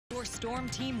your Storm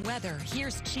Team weather,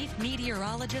 here's Chief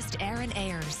Meteorologist Aaron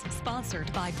Ayers,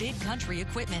 sponsored by Big Country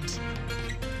Equipment.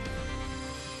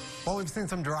 Well, we've seen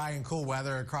some dry and cool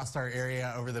weather across our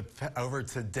area over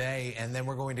today, and then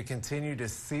we're going to continue to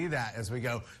see that as we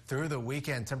go through the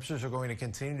weekend. Temperatures are going to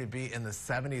continue to be in the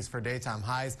 70s for daytime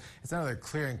highs. It's another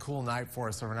clear and cool night for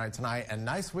us overnight tonight. A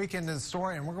nice weekend in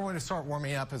store, and we're going to start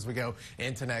warming up as we go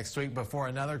into next week before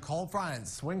another cold front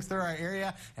swings through our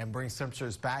area and brings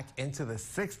temperatures back into the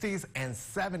 60s and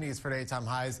 70s for daytime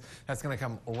highs. That's going to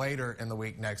come later in the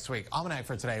week next week. Almanac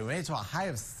for today, we made it to a high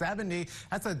of 70.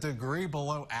 That's a degree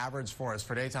below average for us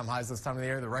for daytime highs this time of the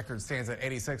year. The record stands at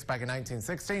 86 back in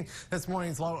 1916. This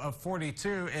morning's low of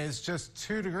 42 is just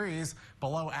 2 degrees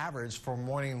below average for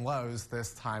morning lows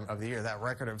this time of the year. That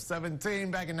record of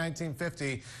 17 back in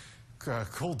 1950.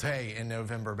 Cool day in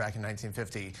November back in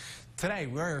 1950. Today,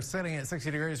 we're sitting at 60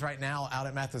 degrees right now out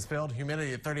at Mathis Field.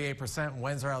 Humidity at 38%.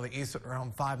 Winds are out of the east at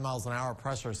around 5 miles an hour.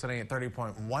 Pressure sitting at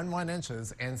 30.11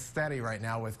 inches and steady right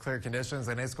now with clear conditions,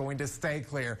 and it's going to stay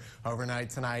clear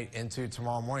overnight tonight into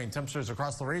tomorrow morning. Temperatures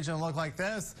across the region look like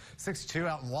this. 62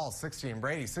 out in Walls, 60 in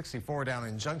Brady, 64 down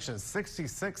in Junction,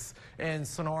 66 in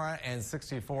Sonora, and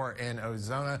 64 in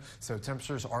Ozona. So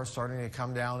temperatures are starting to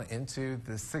come down into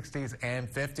the 60s and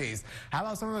 50s. How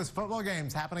about some of those football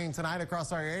games happening tonight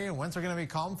across our area? Winds are going to be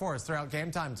calm for us throughout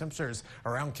game time. Temperatures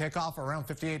around kickoff around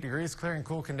 58 degrees, clear and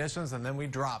cool conditions, and then we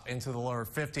drop into the lower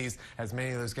 50s as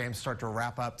many of those games start to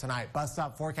wrap up tonight. Bus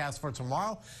stop forecast for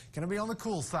tomorrow going to be on the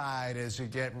cool side as you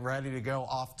get ready to go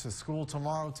off to school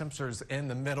tomorrow. Temperatures in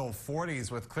the middle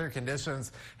 40s with clear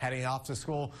conditions heading off to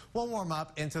school. We'll warm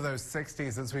up into those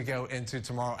 60s as we go into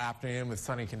tomorrow afternoon with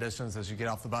sunny conditions as you get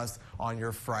off the bus on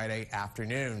your Friday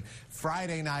afternoon.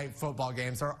 Friday night football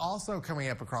games are also coming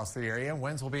up across the area.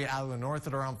 Winds will be out of the north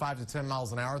at around 5 to 10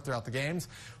 miles an hour throughout the games.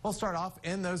 We'll start off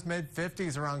in those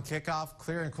mid-50s around kickoff.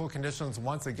 Clear and cool conditions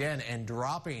once again and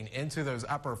dropping into those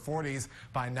upper 40s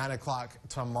by 9 o'clock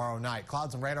tomorrow night.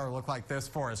 Clouds and radar look like this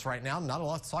for us right now. Not a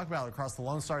lot to talk about across the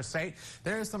Lone Star State.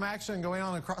 There's some action going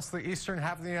on across the eastern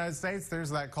half of the United States. There's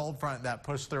that cold front that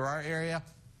pushed through our area.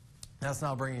 That's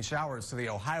now bringing showers to the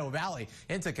Ohio Valley,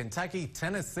 into Kentucky,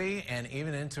 Tennessee, and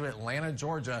even into Atlanta,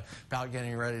 Georgia. About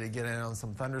getting ready to get in on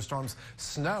some thunderstorms.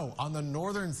 Snow on the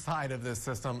northern side of this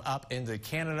system up into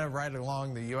Canada, right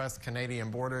along the U.S.-Canadian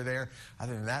border there.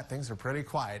 Other than that, things are pretty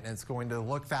quiet, and it's going to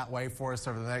look that way for us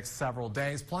over the next several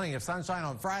days. Plenty of sunshine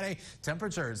on Friday.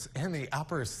 Temperatures in the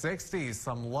upper 60s,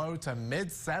 some low to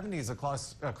mid-70s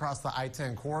across the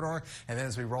I-10 corridor. And then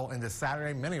as we roll into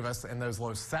Saturday, many of us in those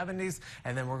low 70s,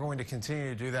 and then we're going to continue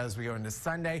to do that as we go into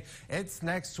Sunday. It's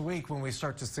next week when we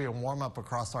start to see a warm up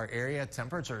across our area.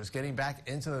 Temperatures getting back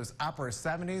into those upper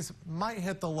 70s, might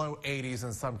hit the low 80s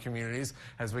in some communities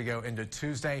as we go into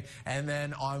Tuesday. And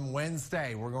then on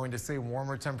Wednesday, we're going to see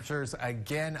warmer temperatures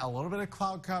again, a little bit of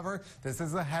cloud cover. This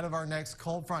is ahead of our next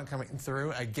cold front coming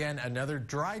through. Again, another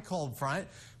dry cold front,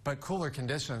 but cooler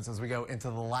conditions as we go into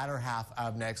the latter half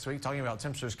of next week. Talking about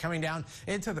temperatures coming down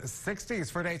into the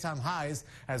 60s for daytime highs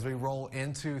as we roll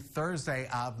into Thursday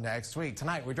of next week.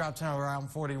 Tonight, we drop to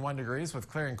around 41 degrees with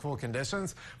clear and cool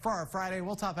conditions. For our Friday,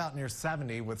 we'll top out near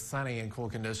 70 with sunny and cool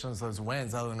conditions. Those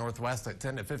winds out of the northwest at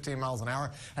 10 to 15 miles an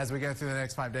hour. As we go through the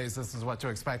next 5 days, this is what to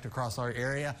expect across our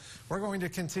area. We're going to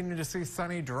continue to see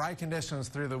sunny, dry conditions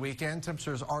through the weekend.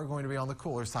 Temperatures are going to be on the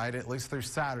cooler side, at least through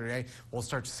Saturday. We'll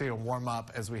start to see a warm up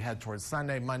as we head towards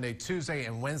Sunday, Monday, Tuesday,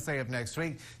 and Wednesday of next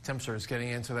week. Temperatures getting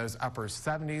into those upper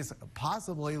 70s,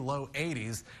 possibly low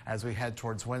 80s as we head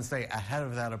towards Wednesday ahead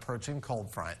of that approaching cold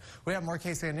front. We have more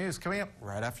KSAN News coming up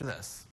right after this.